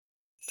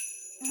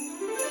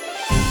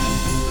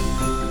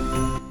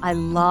I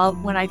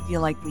love when I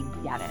feel like we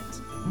get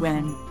it,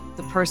 when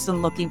the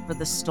person looking for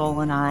the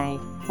stole and I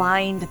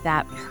find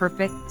that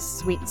perfect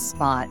sweet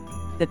spot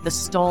that the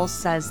stole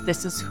says,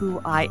 this is who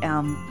I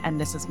am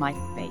and this is my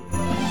faith.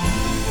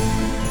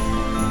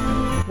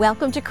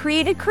 Welcome to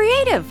Created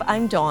Creative.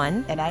 I'm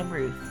Dawn. And I'm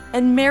Ruth.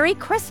 And Merry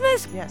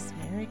Christmas. Yes,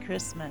 Merry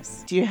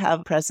Christmas. Do you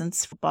have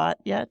presents bought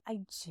yet?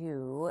 I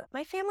do.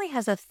 My family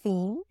has a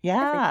theme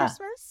Yeah. every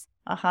Christmas.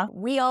 Uh-huh.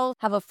 We all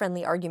have a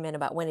friendly argument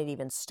about when it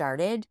even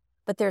started,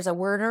 but there's a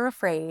word or a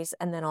phrase,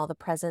 and then all the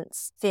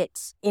presents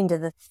fit into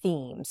the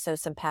theme. So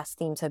some past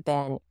themes have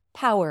been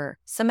power,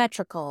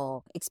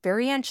 symmetrical,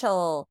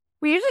 experiential.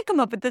 We usually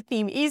come up with the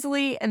theme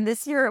easily, and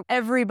this year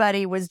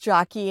everybody was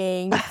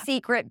jockeying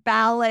secret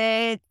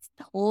ballots,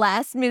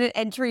 last-minute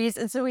entries,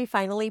 and so we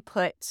finally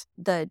put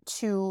the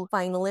 2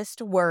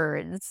 finalist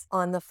words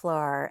on the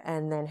floor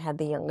and then had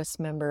the youngest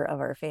member of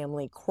our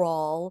family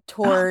crawl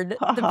toward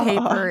the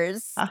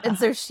papers, and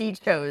so she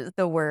chose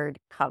the word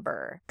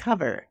cover.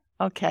 Cover.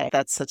 Okay.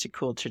 That's such a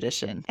cool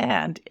tradition.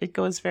 And it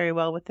goes very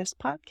well with this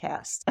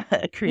podcast.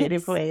 A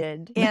creative way.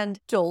 And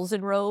Joels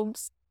and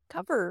robes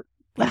cover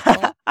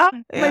people.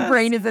 My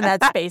brain is in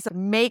that space.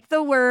 Make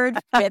the word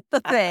fit the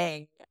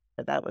thing.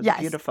 That was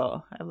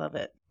beautiful. I love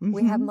it. Mm-hmm.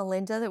 We have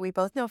Melinda that we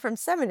both know from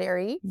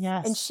seminary.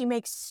 Yes. And she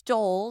makes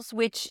stoles,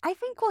 which I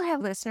think we'll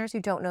have listeners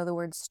who don't know the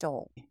word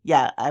stole.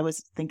 Yeah, I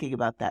was thinking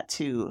about that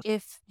too.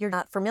 If you're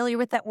not familiar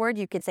with that word,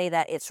 you could say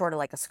that it's sort of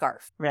like a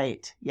scarf.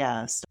 Right.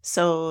 Yes.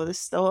 So the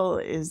stole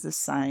is the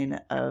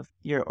sign of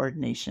your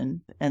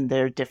ordination, and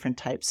there are different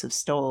types of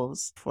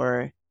stoles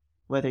for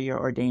whether you're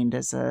ordained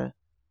as a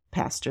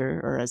pastor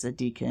or as a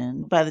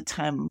deacon. By the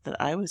time that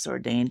I was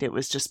ordained, it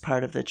was just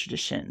part of the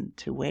tradition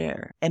to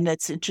wear. And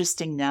it's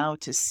interesting now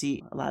to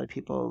see a lot of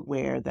people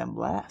wear them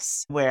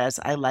less, whereas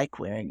I like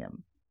wearing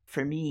them.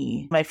 For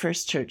me, my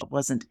first church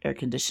wasn't air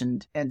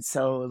conditioned. And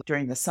so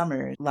during the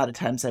summer, a lot of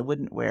times I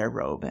wouldn't wear a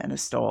robe and a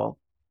stole,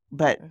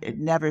 but it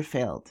never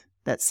failed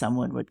that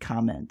someone would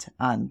comment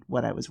on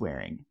what I was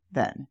wearing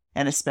then.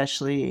 And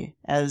especially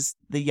as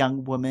the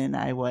young woman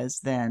I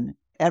was then,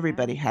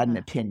 everybody had an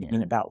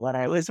opinion about what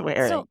I was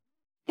wearing. So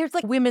there's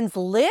like women's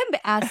lib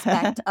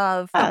aspect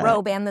of the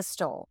robe and the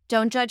stole.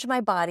 Don't judge my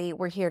body.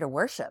 We're here to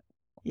worship.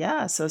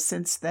 Yeah. So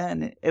since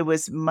then, it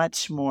was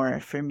much more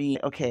for me.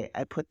 Okay,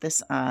 I put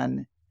this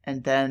on,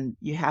 and then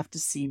you have to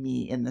see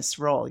me in this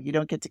role. You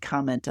don't get to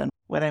comment on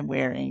what I'm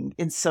wearing.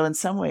 And so in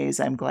some ways,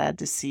 I'm glad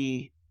to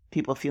see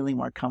people feeling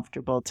more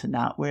comfortable to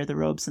not wear the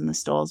robes and the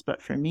stoles.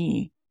 But for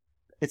me,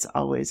 it's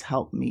always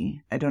helped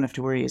me. I don't have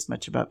to worry as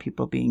much about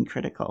people being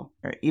critical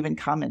or even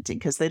commenting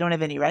because they don't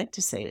have any right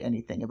to say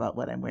anything about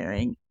what I'm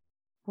wearing.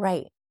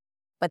 Right.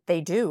 But they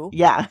do.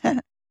 Yeah.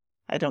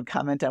 I don't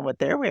comment on what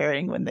they're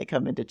wearing when they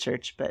come into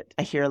church, but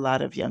I hear a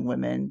lot of young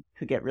women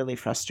who get really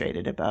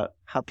frustrated about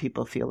how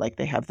people feel like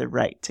they have the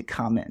right to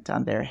comment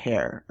on their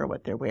hair or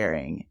what they're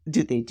wearing.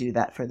 Do they do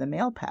that for the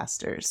male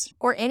pastors?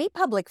 Or any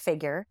public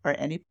figure.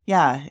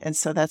 Yeah. And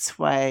so that's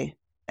why.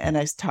 And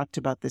I talked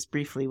about this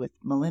briefly with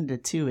Melinda,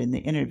 too, in the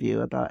interview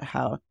about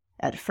how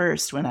at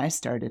first, when I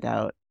started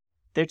out,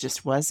 there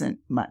just wasn't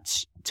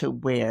much to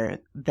wear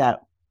that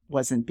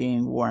wasn't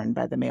being worn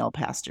by the male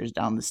pastors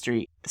down the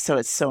street. So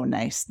it's so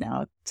nice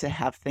now to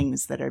have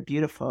things that are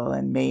beautiful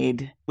and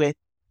made with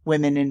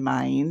women in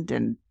mind.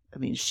 And I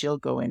mean, she'll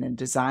go in and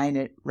design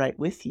it right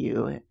with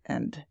you.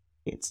 And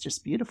it's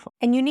just beautiful.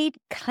 And you need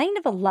kind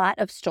of a lot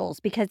of stoles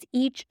because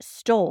each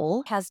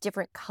stole has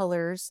different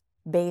colors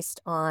based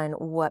on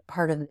what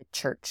part of the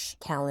church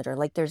calendar.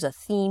 Like there's a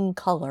theme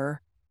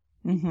color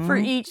for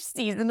each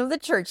season of the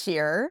church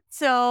year.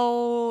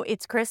 So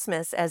it's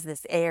Christmas as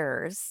this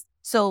airs.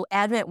 So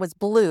Advent was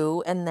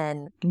blue and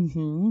then...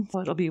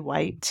 Well, it'll be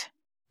white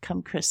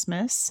come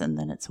Christmas, and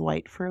then it's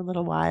white for a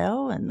little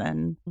while, and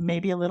then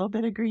maybe a little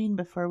bit of green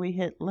before we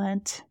hit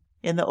Lent.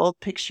 In the old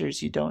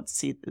pictures, you don't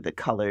see the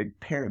colored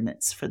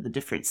pyramids for the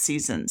different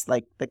seasons,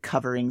 like the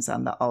coverings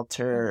on the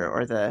altar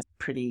or the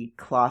pretty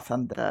cloth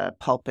on the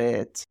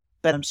pulpit.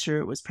 But I'm sure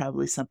it was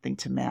probably something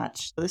to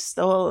match. The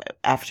stole,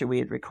 after we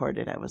had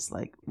recorded, I was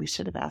like, we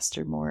should have asked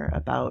her more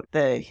about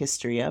the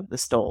history of the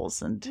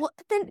stoles. And well,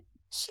 then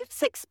she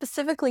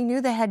specifically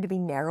knew they had to be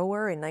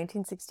narrower in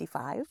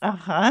 1965.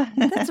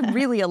 That's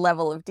really a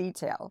level of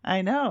detail.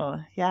 I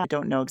know. Yeah. I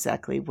don't know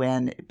exactly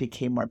when it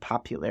became more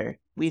popular.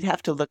 We'd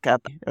have to look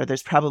up, or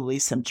there's probably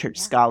some church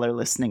scholar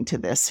listening to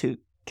this who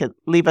could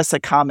leave us a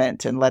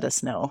comment and let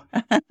us know.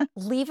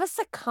 Leave us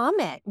a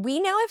comment.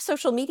 We now have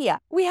social media.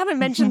 We haven't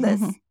mentioned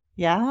this.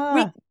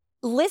 Yeah.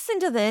 Listen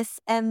to this,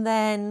 and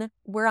then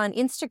we're on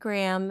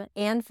Instagram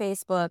and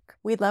Facebook.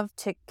 We'd love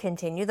to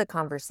continue the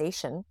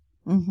conversation.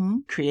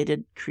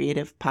 Created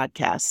Creative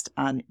Podcast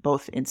on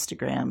both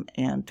Instagram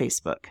and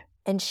Facebook.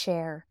 And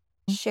share.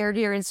 Share to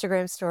your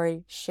Instagram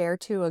story. Share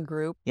to a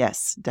group.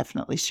 Yes,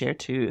 definitely share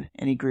to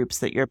any groups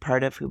that you're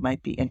part of who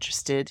might be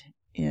interested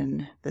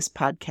in this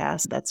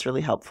podcast. That's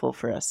really helpful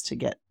for us to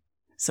get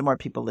some more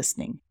people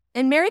listening.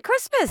 And Merry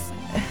Christmas.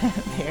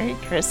 Merry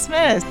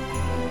Christmas.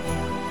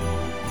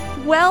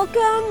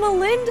 Welcome,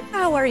 Melinda.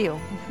 How are you?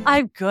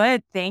 I'm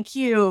good. Thank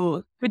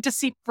you. Good to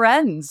see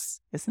friends.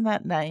 Isn't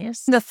that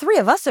nice? The three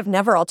of us have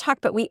never all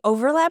talked, but we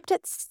overlapped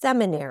at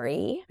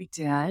seminary. We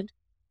did.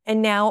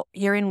 And now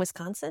you're in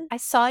Wisconsin. I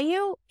saw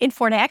you in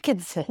Fort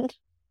Atkinson.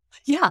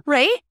 Yeah.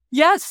 Right?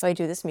 Yes. So I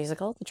do this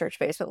musical, The Church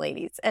Basement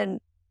Ladies, and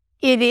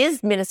it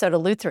is Minnesota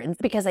Lutheran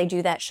because I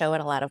do that show at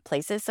a lot of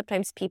places.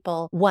 Sometimes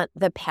people want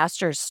the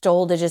pastor's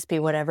stole to just be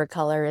whatever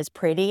color is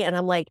pretty. And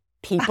I'm like,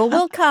 people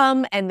will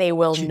come and they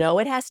will know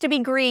it has to be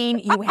green.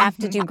 You have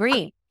to do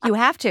green. You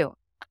have to.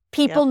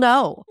 People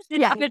know.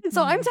 Yeah.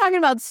 So I'm talking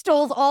about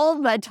stoles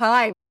all the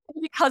time.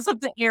 Because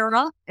of the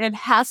era, it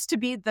has to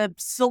be the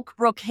silk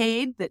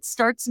brocade that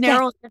starts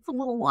narrow and gets a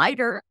little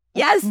wider.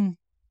 Yes.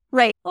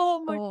 Right.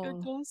 Oh, my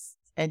goodness.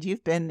 And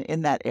you've been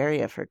in that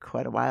area for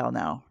quite a while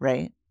now,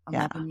 right?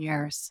 11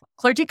 years.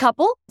 Clergy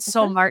couple.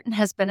 So Martin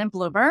has been in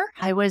Bloomer.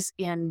 I was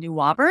in New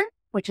Auburn,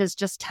 which is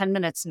just 10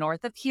 minutes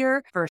north of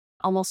here for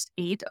almost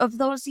 8 of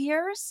those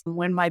years.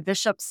 When my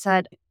bishop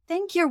said, I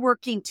think you're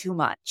working too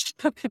much.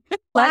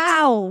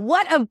 Wow.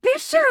 What a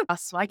bishop.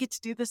 So I get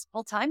to do this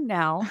full time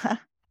now.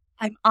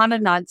 I'm on a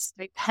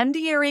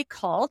non-stipendiary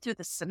call through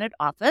the Synod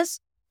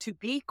office to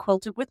be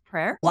quilted with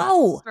prayer.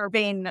 Whoa.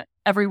 Serving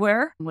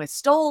everywhere with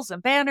stoles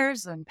and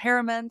banners and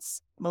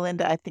paraments.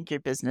 Melinda, I think your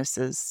business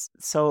is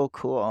so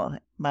cool.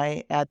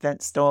 My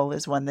Advent stole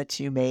is one that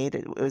you made.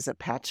 It was a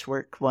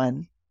patchwork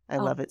one. I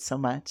love it so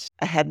much.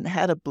 I hadn't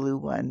had a blue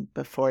one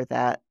before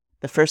that.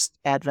 The first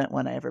Advent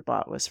one I ever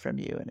bought was from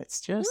you, and it's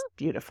just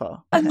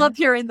beautiful. I love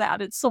hearing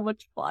that. It's so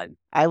much fun.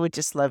 I would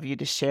just love you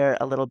to share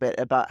a little bit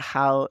about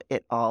how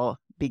it all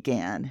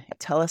began.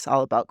 Tell us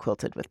all about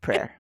Quilted with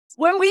Prayer.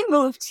 When we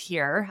moved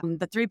here,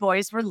 the 3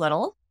 boys were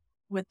little,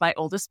 with my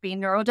oldest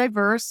being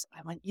neurodiverse.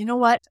 I went, you know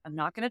what? I'm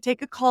not going to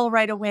take a call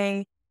right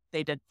away.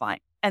 They did fine.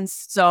 And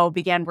so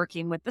began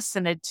working with the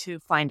Synod to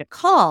find a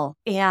call.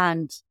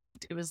 And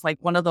it was like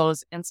one of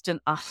those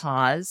instant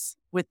ahas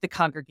with the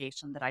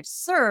congregation that I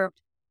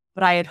served.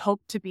 But I had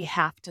hoped to be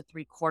half to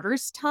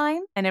 3/4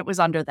 time, and it was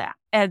under that.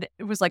 And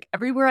it was like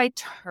everywhere I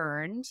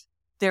turned,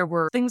 there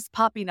were things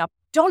popping up.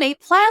 Donate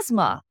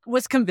plasma.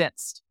 Was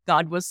convinced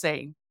God was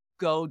saying,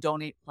 go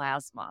donate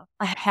plasma.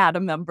 I had a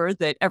member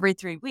that every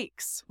 3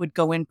 weeks would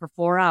go in for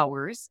 4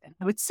 hours and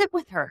I would sit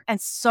with her. And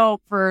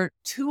so for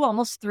 2,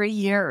 almost 3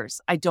 years,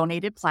 I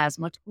donated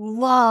plasma.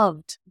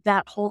 Loved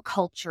that whole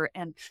culture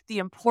and the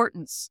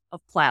importance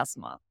of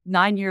plasma.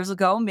 9 years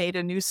ago, made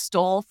a new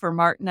stole for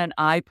Martin and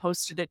I,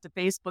 posted it to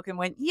Facebook and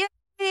went,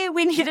 yay,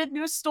 we needed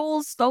new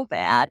stoles so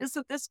bad.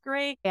 Isn't this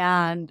great?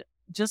 And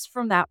just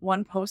from that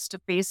one post to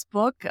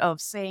Facebook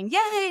of saying,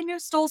 yay, new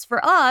stoles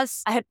for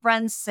us, I had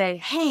friends say,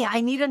 hey,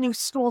 I need a new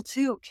stole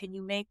too. Can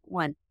you make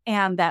one?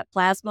 And that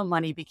plasma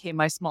money became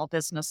my small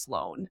business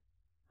loan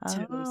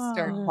to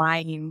start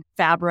buying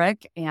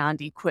fabric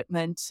and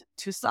equipment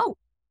to sew.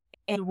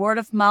 And word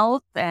of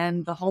mouth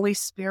and the Holy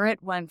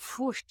Spirit went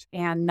whoosh.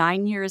 And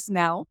 9 years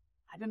now,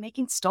 I've been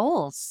making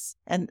stoles.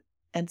 And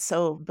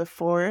so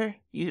before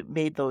you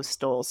made those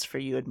stoles for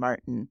you and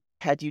Martin,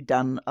 had you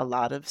done a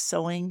lot of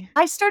sewing?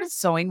 I started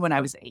sewing when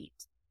I was 8.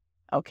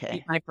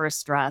 Okay. My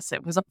first dress.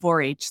 It was a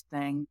 4-H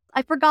thing.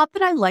 I forgot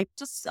that I liked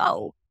to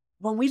sew.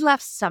 When we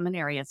left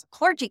seminary as a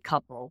clergy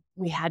couple,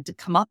 we had to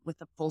come up with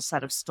a full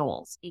set of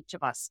stoles. Each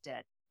of us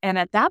did. And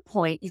at that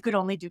point, you could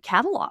only do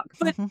catalog.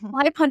 But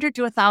 $500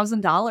 to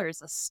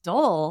 $1,000 a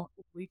stole,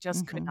 we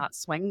just could not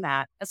swing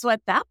that. And so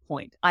at that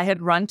point, I had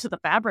run to the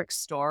fabric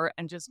store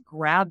and just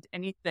grabbed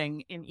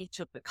anything in each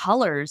of the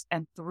colors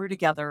and threw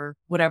together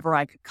whatever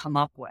I could come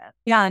up with.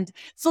 And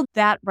so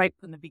that right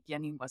from the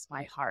beginning was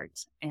my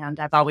heart.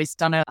 And I've always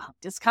done a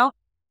discount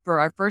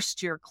for our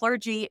first year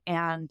clergy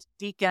and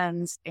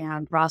deacons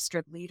and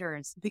rostered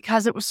leaders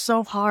because it was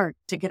so hard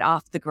to get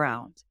off the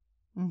ground.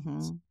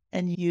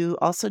 And you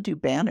also do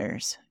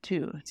banners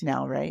too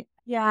now, right?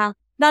 Yeah.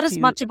 Not as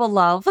much of a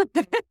love.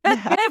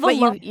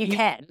 But you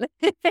can.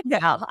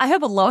 Yeah. I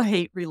have a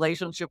love-hate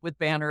relationship with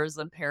banners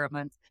and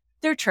paraments.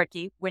 They're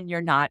tricky when you're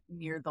not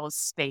near those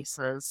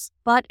spaces,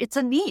 but it's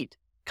a need.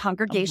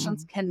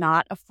 Congregations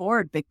cannot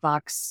afford big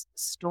box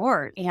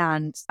stores.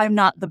 And I'm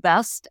not the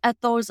best at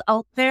those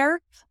out there,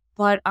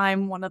 but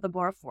I'm one of the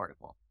more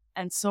affordable.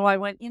 And so I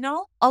went,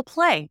 I'll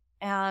play.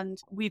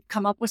 And we've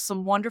come up with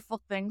some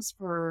wonderful things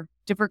for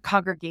different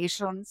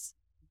congregations,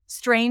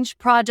 strange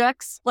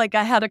projects. Like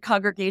I had a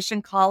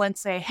congregation call and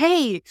say,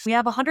 hey, we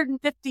have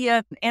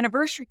 150th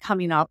anniversary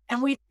coming up.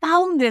 And we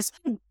found this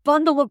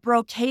bundle of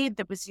brocade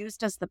that was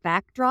used as the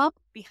backdrop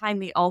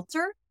behind the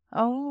altar.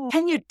 Oh.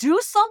 Can you do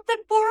something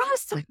for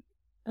us?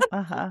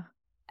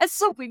 And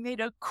so we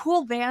made a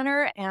cool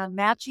banner and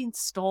matching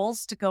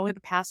stoles to go with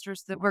the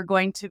pastors that were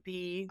going to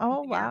be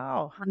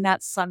wow. on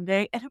that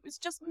Sunday. And it was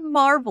just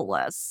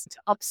marvelous to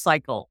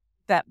upcycle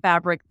that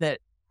fabric that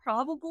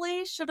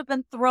probably should have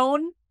been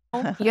thrown.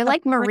 You're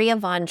like Maria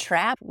Von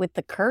Trapp with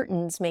the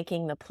curtains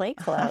making the play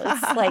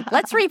clothes. Like,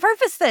 let's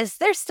repurpose this.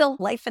 There's still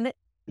life in it.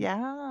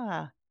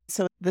 Yeah.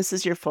 So this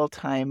is your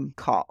full-time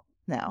call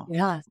now.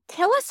 Yeah.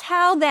 Tell us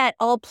how that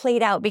all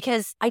played out,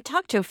 because I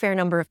talked to a fair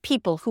number of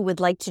people who would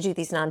like to do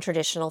these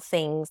non-traditional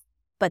things,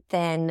 but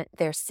then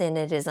their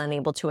synod is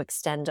unable to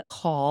extend a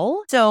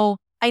call. So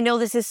I know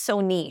this is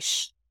so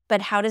niche,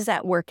 but how does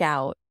that work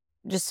out?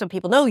 Just so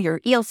people know, you're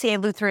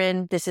ELCA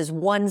Lutheran, this is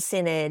one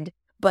synod,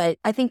 but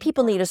I think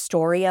people need a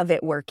story of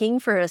it working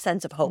for a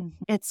sense of hope.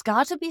 It's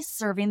got to be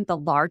serving the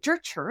larger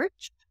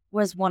church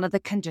was one of the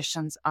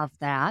conditions of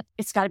that.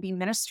 It's got to be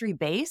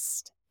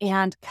ministry-based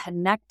and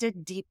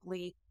connected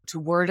deeply to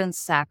word and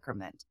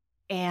sacrament.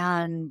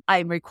 And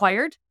I'm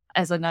required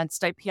as a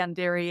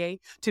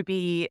non-stipendiary to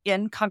be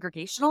in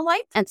congregational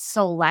life. And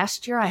so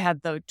last year I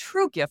had the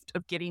true gift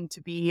of getting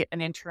to be an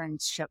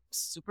internship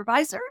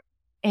supervisor.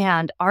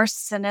 And our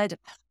synod,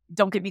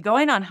 don't get me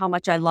going on how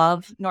much I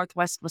love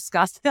Northwest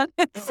Wisconsin.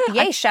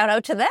 Yay, shout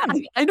out to them.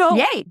 I know.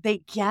 Yay.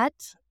 They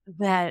get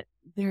that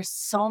there's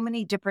so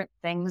many different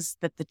things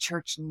that the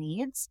church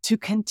needs to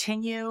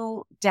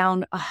continue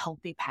down a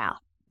healthy path.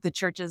 The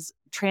church is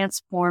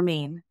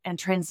transforming and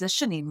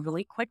transitioning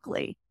really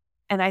quickly.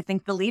 And I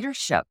think the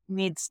leadership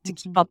needs to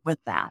keep up with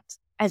that.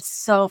 And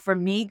so for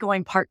me,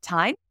 going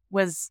part-time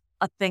was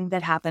a thing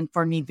that happened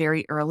for me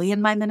very early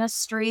in my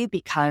ministry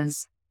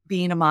because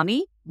being a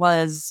mommy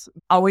was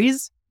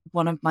always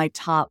one of my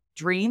top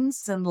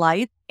dreams in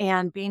life.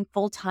 And being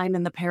full-time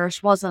in the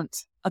parish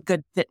wasn't a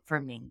good fit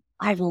for me.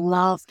 I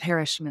love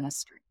parish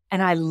ministry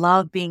and I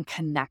love being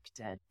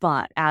connected.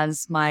 But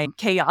as my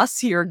chaos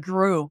here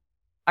grew,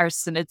 our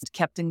synods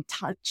kept in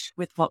touch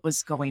with what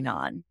was going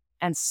on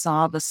and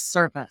saw the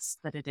service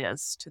that it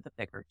is to the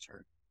bigger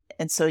church.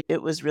 And so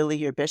it was really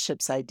your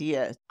bishop's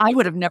idea. I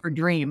would have never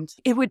dreamed.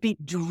 It would be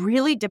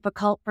really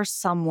difficult for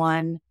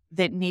someone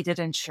that needed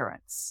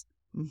insurance.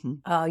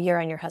 Oh, you're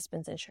on your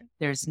husband's insurance.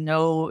 There's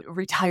no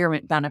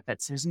retirement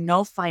benefits. There's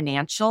no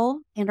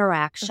financial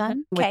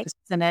interaction with the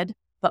synod,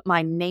 but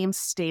my name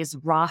stays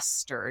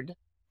rostered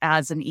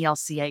as an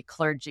ELCA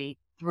clergy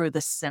through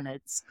the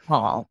synod's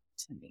call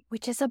to me.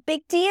 Which is a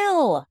big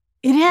deal.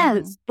 It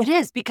is. It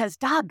is because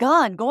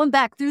doggone, going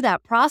back through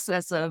that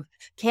process of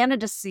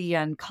candidacy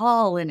and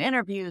call and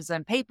interviews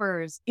and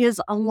papers is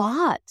a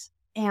lot.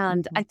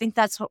 And I think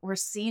that's what we're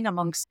seeing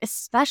amongst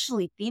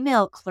especially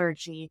female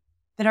clergy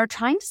that are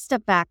trying to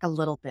step back a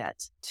little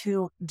bit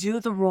to do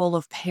the role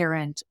of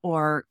parent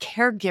or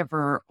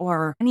caregiver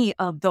or any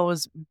of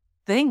those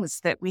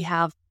things that we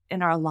have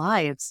in our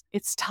lives.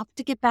 It's tough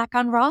to get back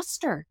on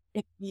roster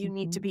if you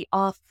need to be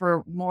off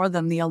for more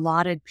than the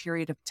allotted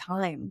period of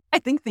time. I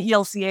think the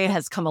ELCA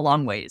has come a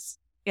long ways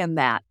in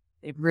that.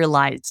 They've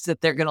realized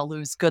that they're going to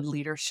lose good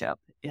leadership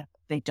if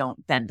they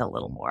don't bend a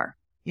little more.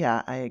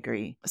 Yeah, I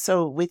agree.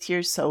 So with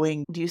your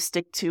sewing, do you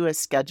stick to a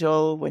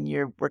schedule when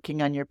you're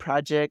working on your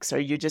projects? Or are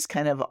you just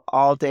kind of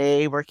all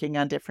day working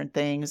on different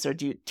things? Or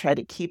do you try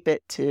to keep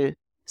it to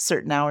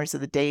certain hours of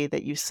the day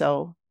that you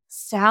sew?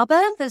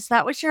 Sabbath? Is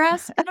that what you're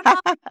asking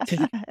about?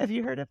 Have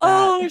you heard of that?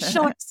 Oh,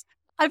 shucks.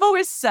 I've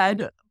always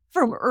said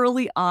from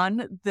early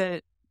on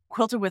that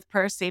Quilted with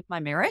Prayer saved my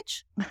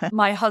marriage.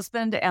 My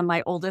husband and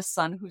my oldest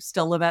son, who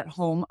still live at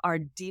home, are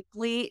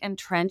deeply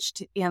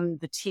entrenched in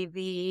the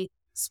TV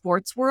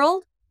sports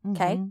world.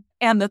 Okay.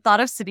 And the thought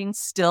of sitting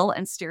still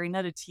and staring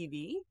at a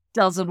TV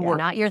doesn't work.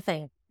 Not your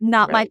thing.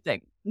 Not my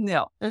thing.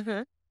 No.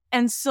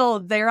 And so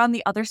they're on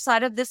the other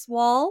side of this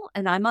wall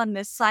and I'm on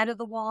this side of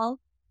the wall.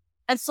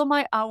 And so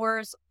my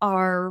hours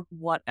are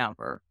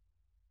whatever.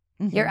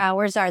 Your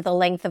hours are the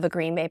length of a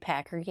Green Bay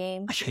Packer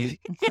game.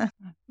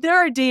 There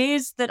are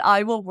days that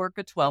I will work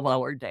a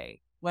 12-hour day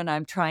when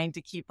I'm trying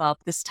to keep up.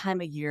 This time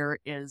of year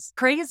is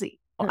crazy.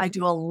 I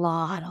do a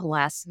lot of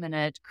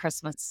last-minute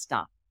Christmas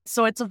stuff.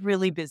 So it's a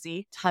really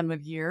busy time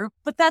of year,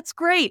 but that's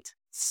great.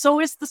 So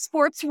is the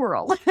sports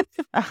world.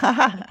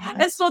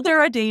 And so there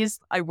are days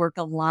I work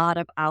a lot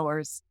of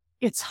hours.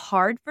 It's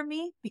hard for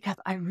me because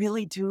I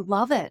really do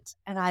love it.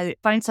 And I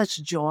find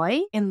such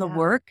joy in the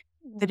work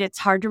that it's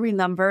hard to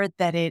remember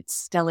that it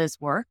still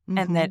is work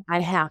and that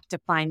I have to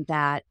find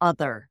that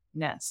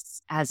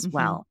otherness as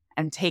well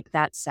and take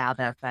that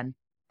Sabbath and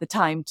the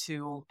time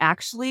to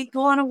actually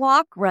go on a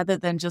walk rather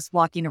than just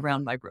walking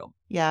around my room.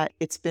 Yeah,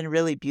 it's been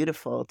really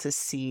beautiful to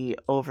see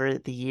over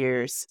the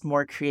years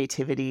more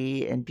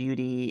creativity and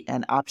beauty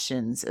and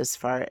options as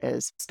far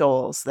as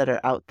stoles that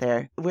are out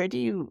there. Where do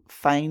you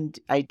find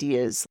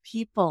ideas?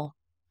 People.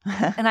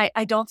 And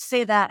I don't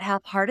say that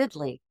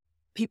half-heartedly.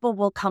 People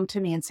will come to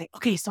me and say,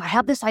 okay, so I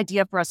have this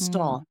idea for a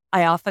stole.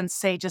 I often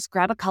say, just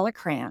grab a color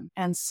crayon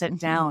and sit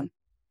down.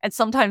 And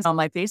sometimes on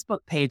my Facebook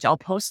page, I'll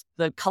post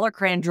the color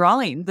crayon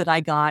drawing that I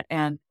got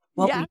and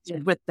what we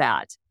did with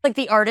that. Like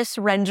the artist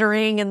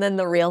rendering and then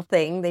the real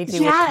thing they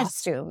do with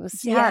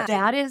costumes. Yeah,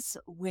 that is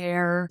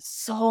where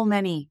so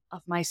many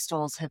of my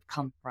stoles have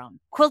come from.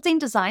 Quilting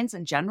designs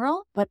in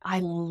general, but I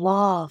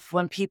love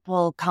when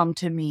people come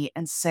to me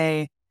and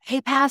say,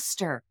 hey,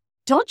 Pastor,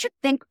 don't you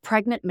think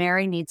pregnant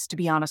Mary needs to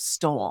be on a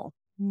stole?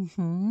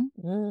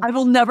 I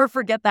will never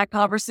forget that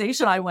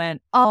conversation. I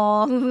went,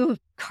 oh,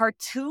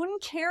 cartoon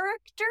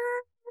character?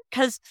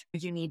 Because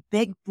you need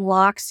big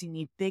blocks, you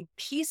need big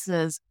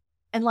pieces,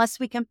 unless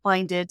we can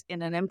find it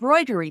in an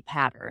embroidery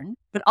pattern.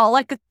 But all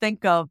I could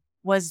think of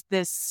was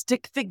this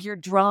stick figure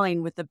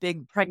drawing with a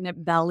big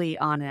pregnant belly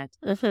on it.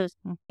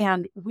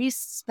 And we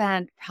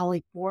spent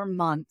probably 4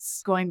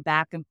 months going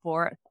back and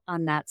forth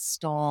on that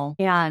stole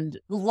and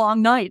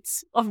long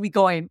nights of me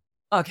going,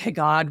 okay,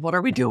 God, what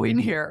are we doing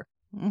here?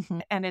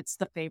 And it's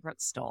the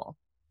favorite stole.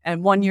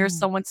 And one year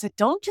someone said,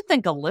 don't you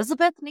think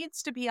Elizabeth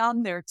needs to be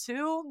on there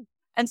too?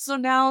 And so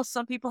now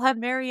some people have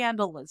Mary and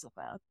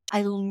Elizabeth.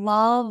 I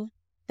love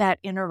that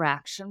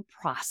interaction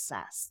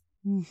process.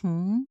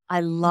 I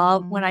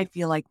love when I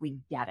feel like we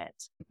get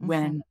it,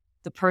 when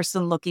the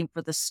person looking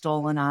for the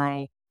stole and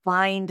I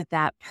find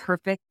that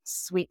perfect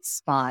sweet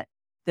spot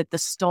that the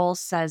stole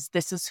says,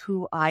 this is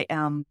who I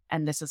am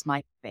and this is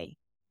my faith.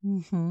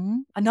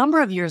 A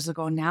number of years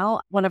ago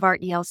now, one of our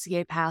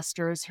ELCA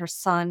pastors, her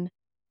son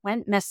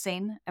went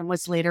missing and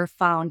was later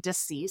found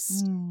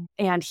deceased.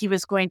 And he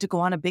was going to go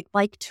on a big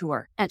bike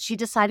tour. And she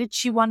decided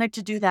she wanted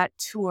to do that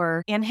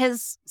tour in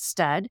his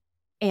stead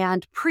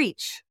and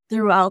preach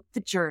throughout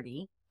the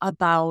journey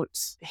about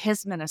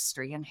his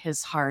ministry and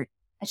his heart.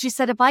 And she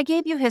said, if I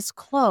gave you his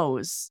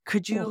clothes,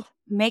 could you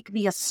make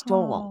me a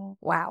stole?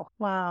 Wow.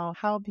 Wow.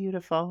 How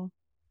beautiful.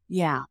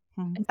 Yeah.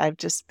 I've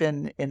just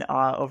been in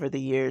awe over the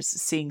years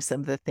seeing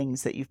some of the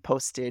things that you've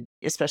posted,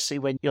 especially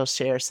when you'll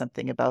share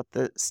something about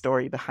the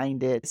story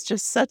behind it. It's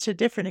just such a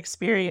different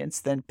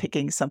experience than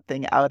picking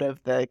something out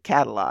of the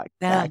catalog.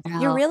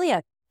 You're really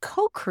a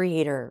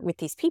co-creator with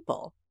these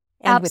people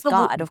and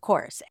Absolutely. with God, of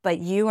course. But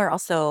you are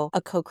also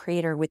a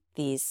co-creator with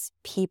these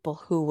people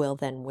who will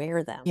then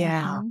wear them.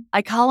 Yeah.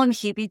 I call them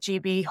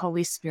heebie-jeebie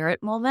Holy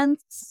Spirit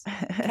moments.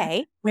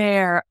 Okay.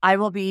 Where I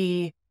will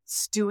be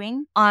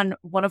stewing on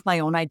one of my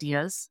own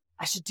ideas.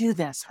 I should do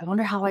this. I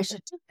wonder how I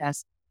should do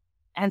this.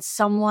 And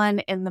someone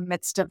in the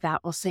midst of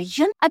that will say,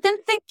 I've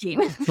been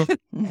thinking.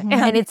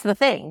 And it's the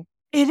thing.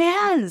 It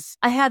is.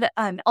 I had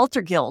an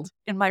altar guild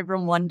in my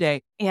room one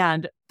day,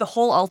 and the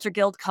whole altar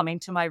guild coming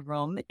to my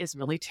room is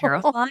really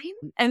terrifying.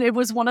 And it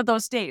was one of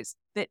those days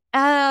that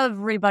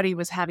everybody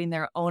was having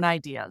their own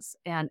ideas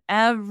and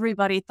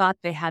everybody thought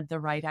they had the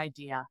right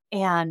idea.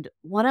 And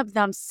one of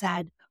them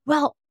said,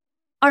 well,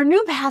 our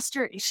new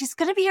pastor, she's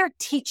going to be our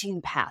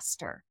teaching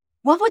pastor.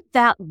 What would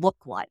that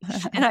look like?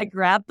 And I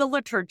grabbed the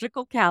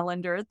liturgical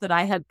calendar that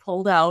I had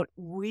pulled out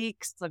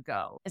weeks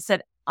ago and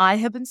said, I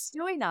have been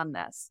stewing on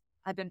this.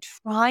 I've been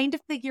trying to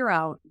figure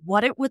out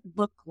what it would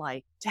look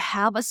like to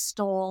have a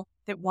stole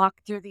that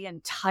walked through the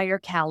entire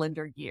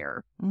calendar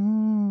year.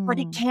 But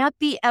it can't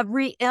be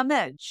every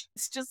image.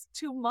 It's just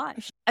too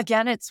much.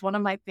 Again, it's one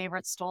of my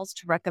favorite stoles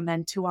to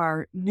recommend to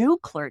our new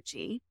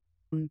clergy,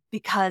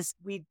 because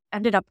we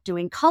ended up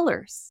doing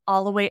colors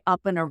all the way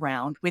up and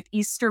around, with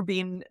Easter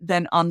being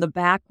then on the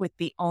back with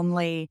the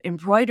only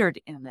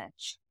embroidered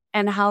image,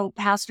 and how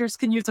pastors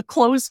can use a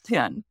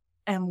clothespin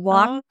and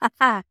walk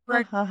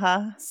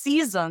for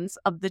seasons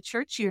of the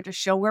church year to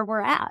show where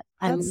we're at.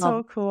 That's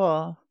so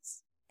cool.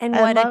 And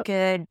what a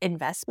good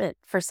investment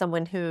for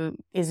someone who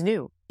is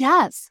new.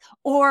 Yes.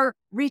 Or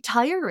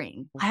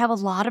retiring. I have a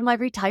lot of my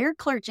retired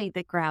clergy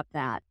that grab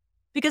that,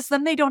 because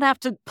then they don't have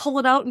to pull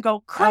it out and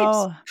go,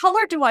 cripes,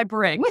 color do I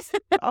bring?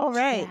 Oh,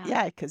 right.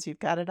 Yeah, because you've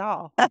got it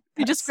all.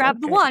 You just grab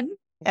the one.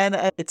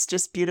 And it's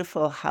just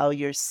beautiful how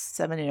your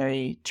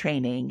seminary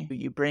training,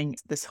 you bring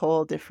this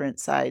whole different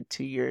side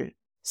to your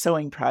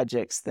sewing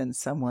projects than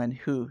someone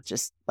who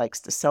just likes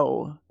to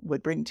sew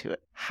would bring to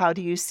it. How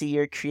do you see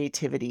your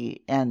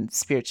creativity and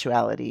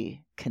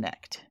spirituality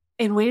connect?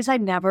 In ways I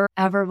never,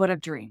 ever would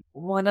have dreamed.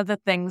 One of the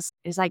things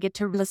is I get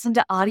to listen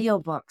to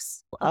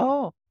audiobooks.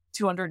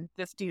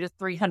 250 to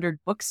 300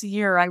 books a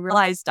year. I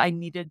realized I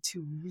needed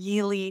to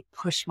really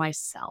push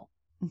myself.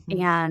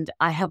 And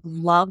I have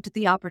loved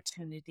the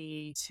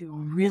opportunity to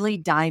really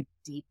dive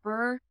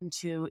deeper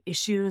into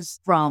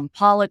issues from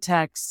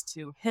politics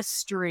to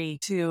history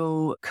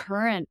to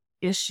current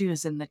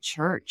issues in the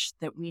church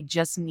that we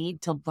just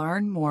need to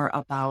learn more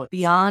about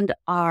beyond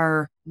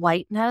our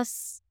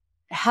whiteness.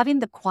 Having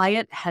the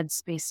quiet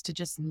headspace to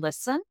just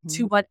listen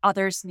to what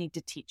others need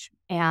to teach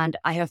me. And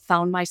I have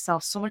found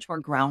myself so much more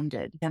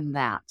grounded in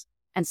that.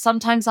 And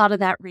sometimes out of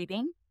that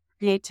reading,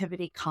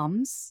 creativity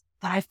comes,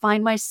 but I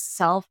find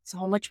myself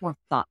so much more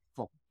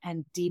thoughtful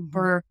and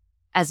deeper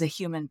as a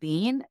human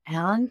being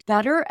and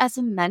better as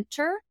a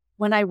mentor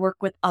when I work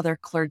with other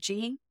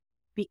clergy,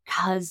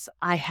 because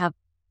I have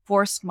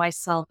forced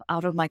myself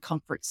out of my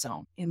comfort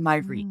zone in my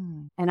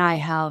reading. And I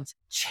have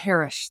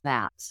cherished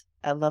that.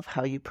 I love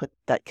how you put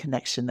that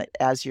connection that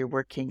as you're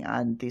working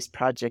on these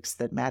projects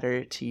that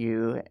matter to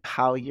you,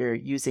 how you're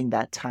using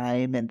that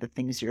time and the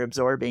things you're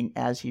absorbing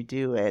as you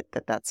do it,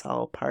 that's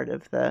all part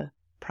of the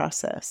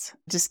process.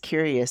 Just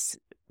curious,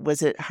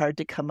 was it hard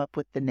to come up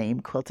with the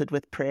name Quilted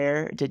with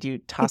Prayer? Did you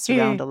toss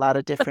around a lot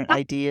of different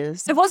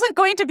ideas? It wasn't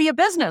going to be a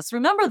business.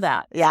 Remember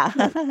that. Yeah.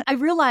 I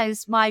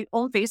realized my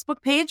own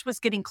Facebook page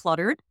was getting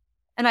cluttered.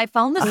 And I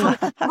found this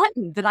little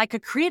button that I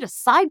could create a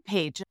side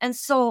page. And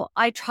so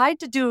I tried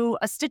to do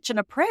a stitch and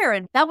a prayer,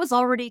 and that was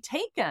already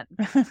taken.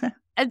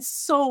 And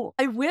so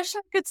I wish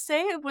I could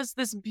say it was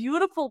this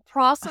beautiful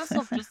process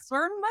of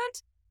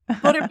discernment,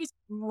 but it was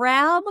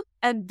grab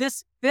and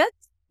this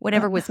fits.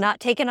 Whatever was not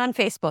taken on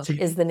Facebook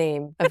is the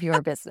name of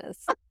your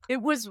business.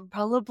 It was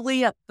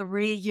probably a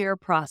 3-year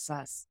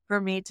process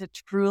for me to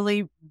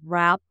truly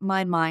wrap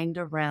my mind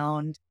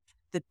around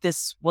that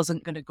this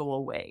wasn't going to go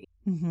away.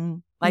 Mm-hmm.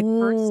 My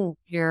first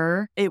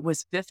year, it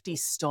was 50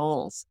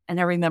 stoles. And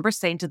I remember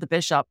saying to the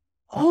bishop,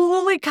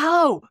 holy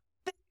cow,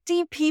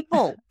 50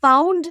 people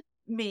found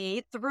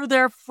me through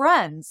their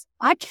friends.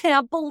 I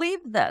can't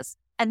believe this.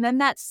 And then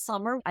that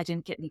summer, I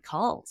didn't get any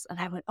calls. And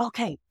I went,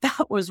 okay,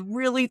 that was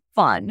really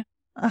fun.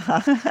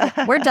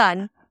 We're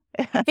done.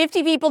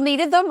 50 people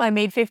needed them. I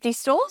made 50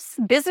 stoles.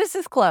 Business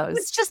is closed.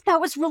 It's just, that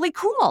was really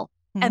cool.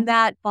 Mm-hmm. And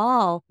that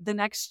fall, the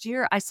next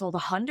year, I sold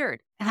 100.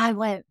 And I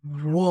went,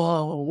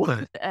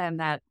 whoa. And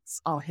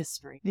that's all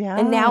history. Yeah.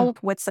 And now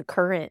what's the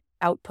current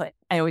output?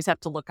 I always have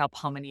to look up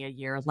how many a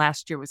year.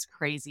 Last year was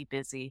crazy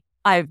busy.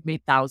 I've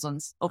made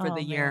thousands over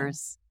the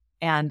years.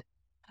 And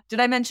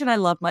did I mention I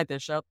love my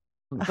bishop?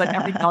 But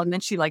every now and then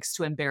she likes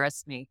to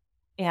embarrass me.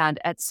 And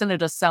at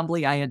Synod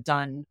Assembly, I had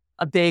done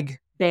a big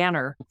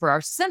banner for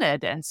our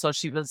synod. And so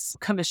she was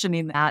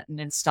commissioning that and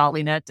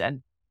installing it.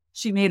 And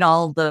she made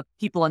all the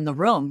people in the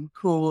room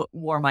who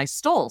wore my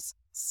stoles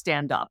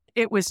stand up.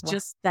 It was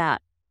just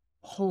that.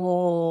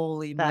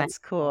 Holy That's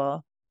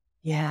cool.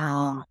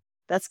 Yeah.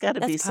 That's got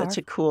to be such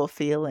a cool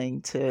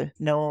feeling to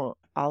know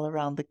all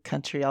around the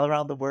country, all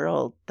around the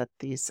world that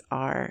these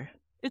are.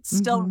 It's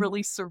still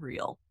really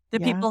surreal. The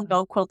people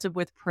know Quilted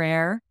with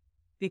Prayer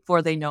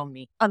before they know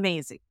me.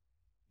 Amazing.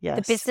 Yes.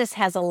 The business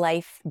has a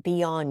life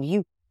beyond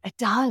you. It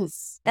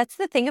does. That's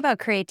the thing about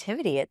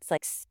creativity. It's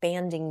like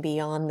expanding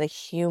beyond the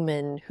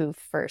human who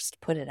first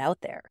put it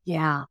out there.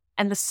 Yeah.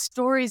 And the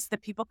stories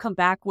that people come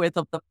back with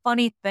of the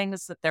funny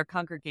things that their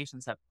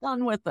congregations have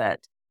done with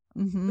it.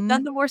 Mm-hmm. But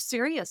then the more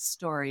serious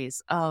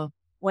stories of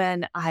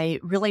when I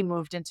really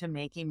moved into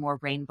making more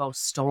rainbow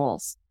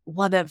stoles.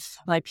 One of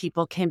my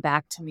people came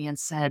back to me and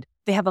said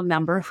they have a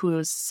member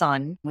whose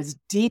son was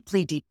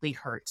deeply, deeply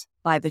hurt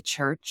by the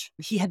church.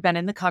 He had been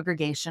in the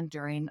congregation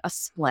during a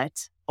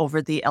split over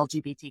the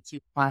LGBTQ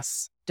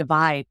plus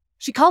divide.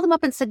 She called him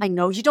up and said, I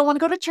know you don't want to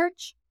go to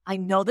church. I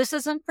know this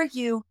isn't for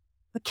you,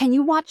 but can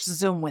you watch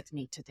Zoom with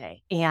me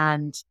today?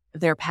 And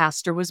their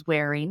pastor was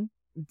wearing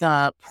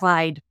the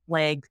pride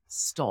flag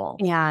stole.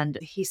 And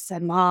he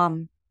said,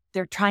 Mom,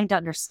 they're trying to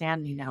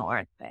understand me now,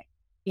 aren't they?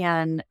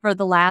 And for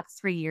the last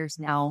 3 years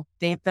now,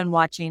 they've been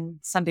watching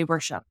Sunday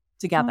worship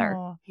together.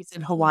 Oh, he's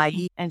in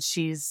Hawaii and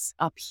she's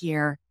up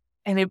here.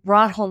 And it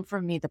brought home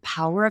for me the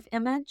power of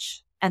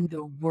image and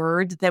the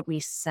word that we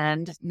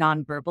send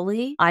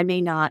non-verbally. I may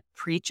not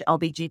preach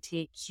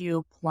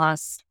LGBTQ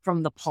plus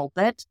from the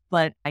pulpit,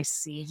 but I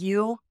see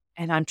you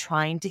and I'm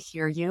trying to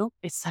hear you.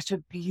 It's such a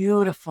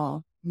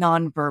beautiful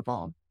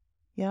non-verbal.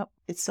 Yep.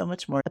 It's so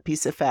much more a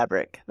piece of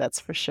fabric, that's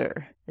for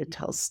sure. It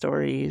tells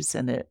stories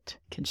and it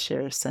can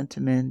share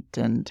sentiment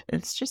and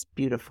it's just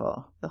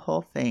beautiful, the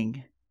whole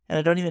thing. And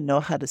I don't even know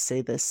how to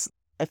say this.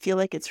 I feel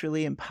like it's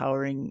really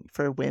empowering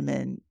for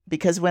women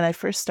because when I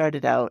first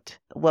started out,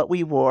 what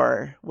we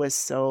wore was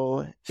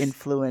so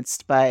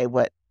influenced by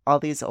what all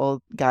these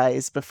old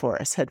guys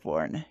before us had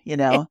worn, you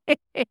know?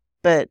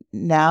 But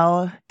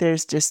now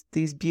there's just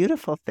these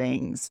beautiful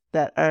things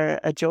that are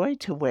a joy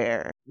to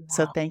wear. Wow.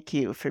 So thank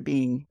you for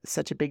being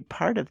such a big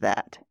part of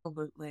that.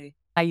 Absolutely.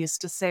 I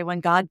used to say when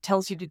God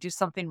tells you to do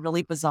something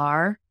really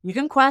bizarre, you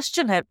can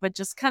question it, but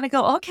just kind of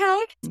go,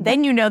 okay.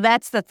 Then you know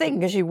that's the thing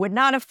because you would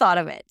not have thought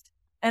of it.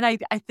 And I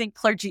think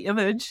Clergy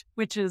Image,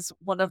 which is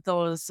one of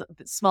those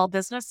small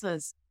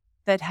businesses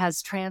that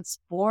has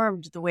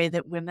transformed the way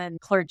that women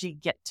clergy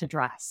get to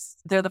dress.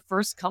 They're the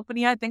first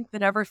company, I think,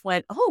 that ever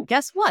went, oh,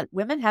 guess what?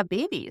 Women have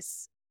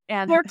babies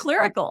and they're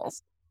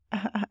clericals.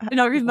 And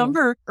I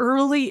remember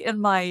early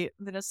in my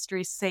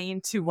ministry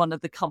saying to one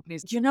of the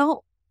companies, you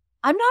know,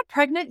 I'm not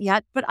pregnant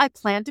yet, but I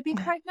plan to be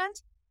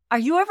pregnant. Are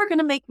you ever going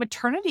to make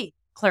maternity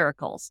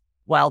clericals?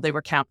 Well, they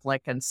were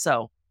Catholic, and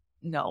so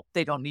no,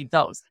 they don't need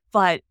those.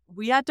 But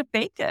we had to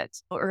bake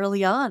it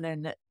early on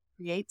and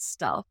create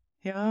stuff.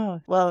 Yeah.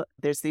 Well,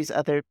 there's these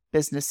other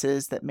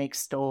businesses that make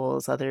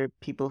stoles, other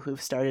people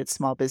who've started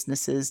small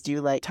businesses. Do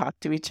you talk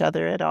to each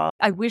other at all?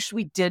 I wish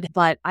we did,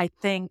 but I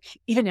think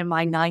even in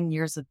my 9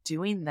 years of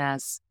doing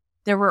this,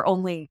 there were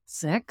only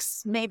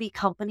 6 maybe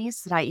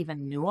companies that I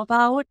even knew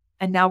about.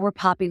 And now we're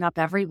popping up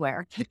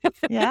everywhere.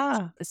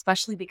 Yeah.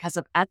 Especially because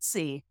of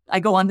Etsy. I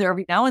go on there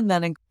every now and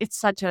then, and it's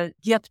such a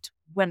gift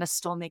when a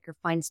stole maker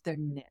finds their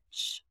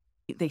niche.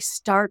 They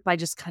start by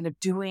just kind of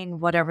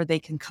doing whatever they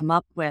can come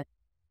up with.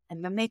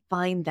 And then they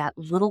find that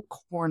little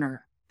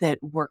corner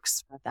that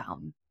works for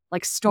them,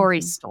 like story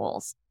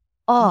stoles.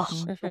 Oh,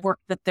 the work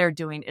that they're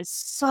doing is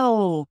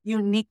so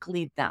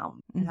uniquely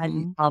them. And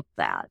I love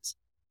that.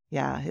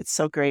 Yeah, it's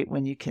so great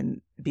when you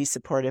can be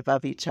supportive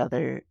of each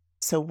other.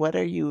 So what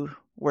are you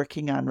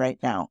working on right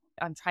now?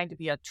 I'm trying to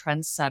be a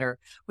trendsetter,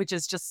 which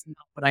is just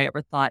not what I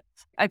ever thought.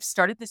 I've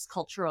started this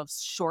culture of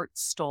short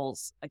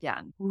stoles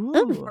again.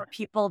 Ooh. For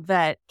people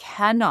that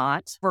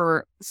cannot,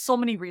 for so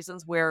many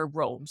reasons, wear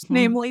robes,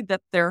 namely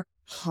that they're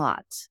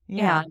hot.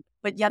 Yeah.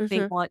 But yet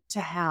they want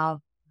to have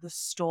the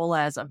stole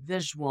as a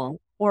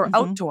visual or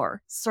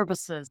outdoor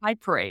services, high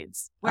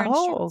parades, wearing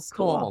short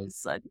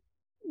stoles.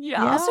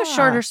 Yeah. Also,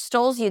 shorter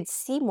stoles you'd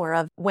see more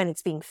of when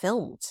it's being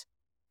filmed.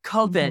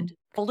 COVID,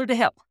 shoulder to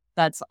hip.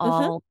 That's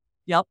all.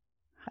 Yep.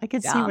 I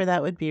could see Yeah. where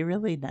that would be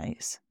really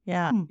nice.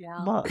 Yeah.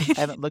 Yeah. Well, I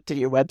haven't looked at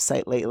your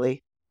website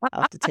lately.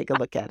 I'll have to take a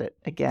look at it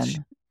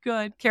again.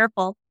 Good.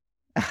 Careful.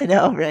 I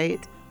know,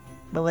 right?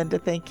 Melinda,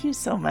 thank you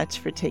so much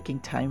for taking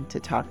time to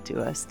talk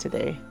to us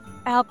today.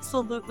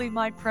 Absolutely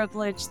my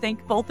privilege.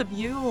 Thank both of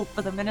you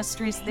for the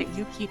ministries that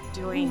you keep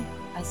doing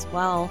as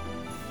well.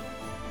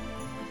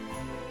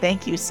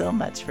 Thank you so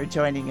much for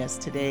joining us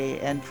today.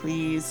 And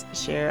please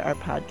share our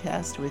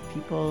podcast with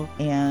people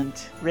and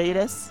rate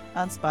us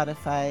on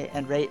Spotify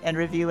and rate and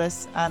review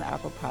us on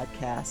Apple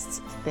Podcasts.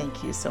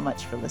 Thank you so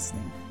much for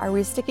listening. Are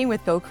we sticking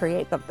with go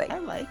create something? I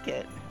like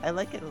it. I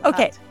like it a lot.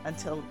 Okay.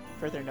 Until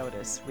further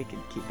notice, we can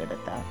keep it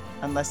at that.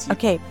 Unless you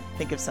Okay.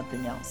 think of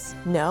something else.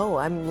 No,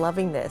 I'm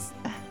loving this.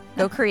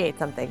 Go create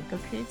something. Go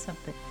create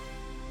something.